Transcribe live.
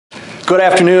Good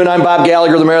afternoon. I'm Bob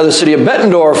Gallagher, the mayor of the city of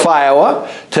Bettendorf,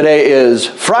 Iowa. Today is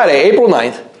Friday, April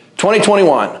 9th,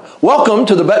 2021. Welcome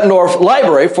to the Bettendorf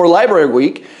Library for Library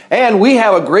Week. And we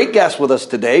have a great guest with us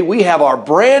today. We have our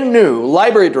brand new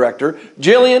library director,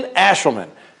 Jillian Ashelman.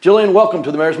 Jillian, welcome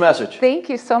to the Mayor's Message. Thank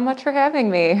you so much for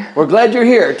having me. We're glad you're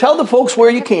here. Tell the folks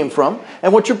where you came from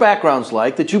and what your background's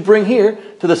like that you bring here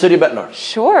to the city of Bettendorf.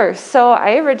 Sure. So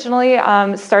I originally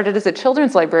started as a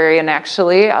children's librarian,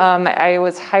 actually. I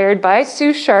was hired by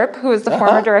Sue Sharp, who is the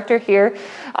former director here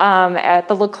at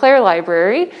the LeClaire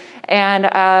Library.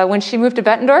 And when she moved to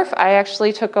Bettendorf, I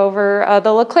actually took over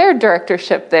the LeClaire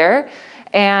directorship there.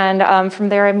 And from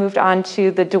there, I moved on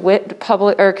to the DeWitt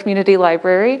Community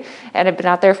Library, and I've been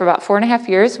out there for about 4.5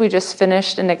 years. We just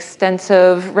finished an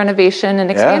extensive renovation and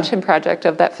expansion project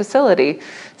of that facility.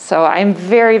 So I'm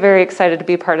very, very excited to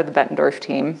be part of the Bettendorf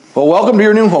team. Well, welcome to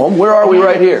your new home. Where are we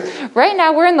right here? Right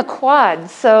now, we're in the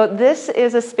quad. So this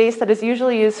is a space that is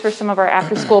usually used for some of our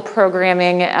after-school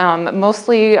programming,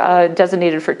 mostly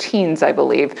designated for teens, I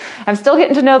believe. I'm still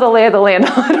getting to know the lay of the land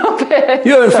a little bit.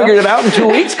 You haven't figured it out in 2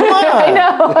 weeks? Come on. I know.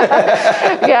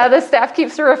 Yeah, the staff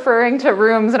keeps referring to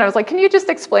rooms, and I was like, can you just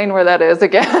explain where that is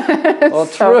again? Well,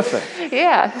 terrific.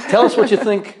 Yeah. Tell us what you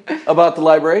think about the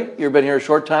library. You've been here a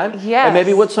short time. Yes. And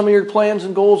maybe what some of your plans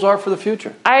and goals are for the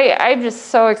future. I'm just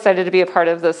so excited to be a part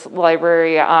of this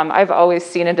library. I've always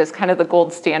seen it as kind of the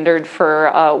gold standard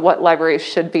for what libraries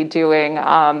should be doing.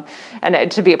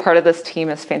 And to be a part of this team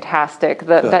is fantastic.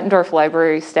 The Bettendorf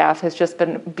Library staff has just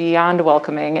been beyond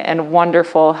welcoming and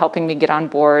wonderful, helping me get on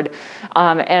board.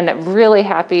 And really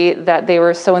happy that they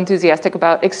were so enthusiastic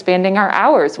about expanding our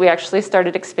hours. We actually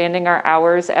started expanding our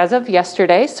hours as of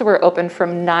yesterday. So we're open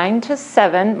from 9 to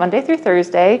 7, Monday through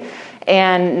Thursday,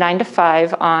 and 9 to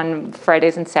 5 on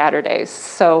Fridays and Saturdays.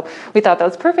 So we thought that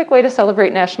was a perfect way to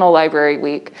celebrate National Library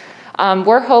Week.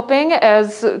 We're hoping,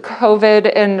 as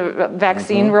COVID and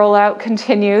vaccine rollout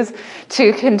continues,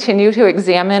 to continue to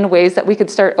examine ways that we could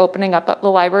start opening up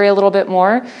the library a little bit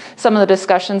more. Some of the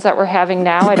discussions that we're having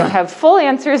now, I don't have full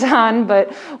answers on,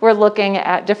 but we're looking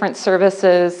at different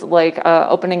services like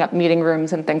opening up meeting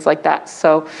rooms and things like that.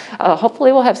 So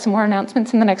hopefully we'll have some more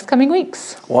announcements in the next coming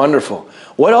weeks. Wonderful.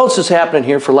 What else is happening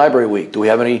here for Library Week? Do we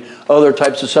have any other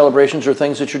types of celebrations or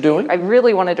things that you're doing? I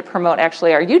really wanted to promote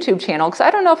actually our YouTube channel, because I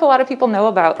don't know if a lot of people know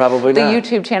about the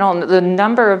YouTube channel and the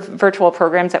number of virtual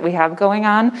programs that we have going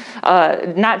on,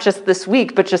 not just this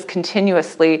week, but just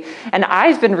continuously. And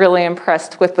I've been really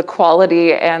impressed with the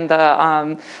quality and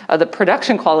the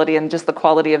production quality and just the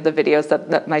quality of the videos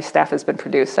that my staff has been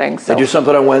producing. So. They do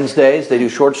something on Wednesdays. They do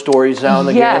short stories now and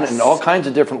again, and all kinds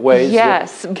of different ways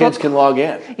that kids can log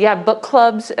in. Yeah, book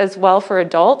clubs as well for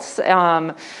adults.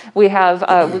 We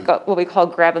have we've got what we call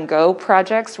grab and go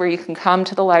projects, where you can come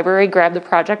to the library, grab the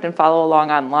project, and follow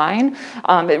along online.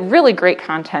 Really great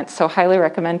content, so highly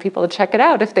recommend people to check it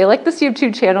out. If they like this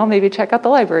YouTube channel, maybe check out the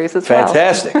libraries as well.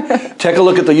 Fantastic. Take a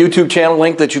look at the YouTube channel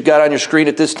link that you've got on your screen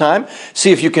at this time.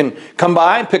 See if you can come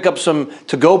by and pick up some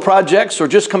to-go projects, or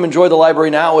just come enjoy the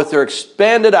library now with their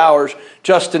expanded hours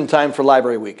just in time for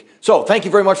Library Week. So thank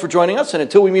you very much for joining us, and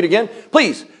until we meet again,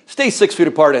 please stay 6 feet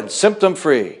apart and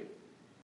symptom-free.